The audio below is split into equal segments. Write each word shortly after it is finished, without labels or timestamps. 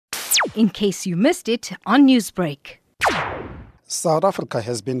in case you missed it on Newsbreak. South Africa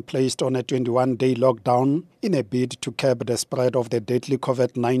has been placed on a 21-day lockdown in a bid to curb the spread of the deadly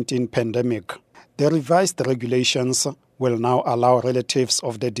COVID-19 pandemic. The revised regulations will now allow relatives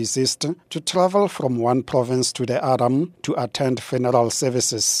of the deceased to travel from one province to the other to attend funeral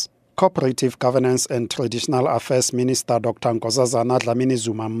services. Cooperative Governance and Traditional Affairs Minister Dr. Nkosazana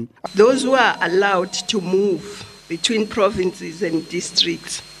Dlamini-Zuma. Those who are allowed to move between provinces and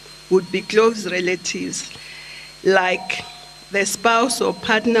districts would be close relatives like the spouse or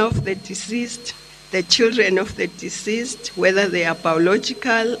partner of the deceased, the children of the deceased, whether they are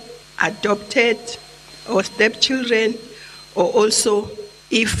biological, adopted, or stepchildren, or also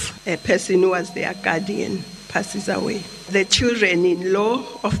if a person who was their guardian passes away. The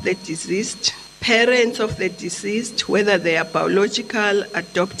children-in-law of the deceased, parents of the deceased, whether they are biological,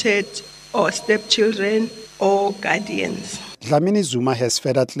 adopted, or stepchildren, or guardians. Dlamini-Zuma has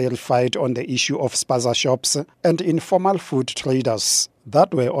further clarified on the issue of spaza shops and informal food traders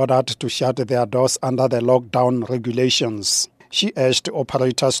that were ordered to shut their doors under the lockdown regulations. She urged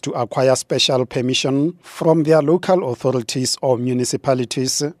operators to acquire special permission from their local authorities or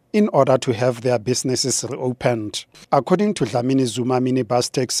municipalities in order to have their businesses reopened. According to Dlamini-Zuma, minibus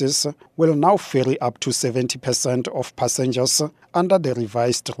taxis will now ferry up to 70% of passengers under the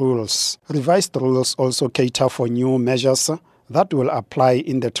revised rules. Revised rules also cater for new measures that will apply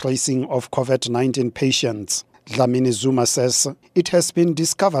in the tracing of COVID-19 patients. Dlamini-Zuma says it has been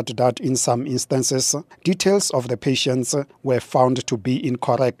discovered that in some instances, details of the patients were found to be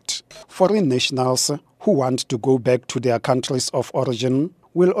incorrect. Foreign nationals who want to go back to their countries of origin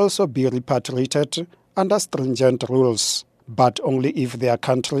will also be repatriated under stringent rules, but only if their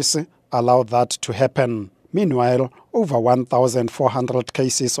countries allow that to happen. Meanwhile, over 1,400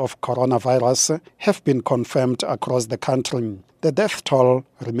 cases of coronavirus have been confirmed across the country. The death toll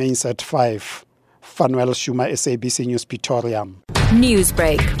remains at 5. Phanuel Shuma, SABC News, Pretoria.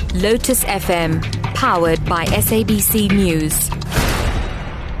 Newsbreak, Lotus FM, powered by SABC News.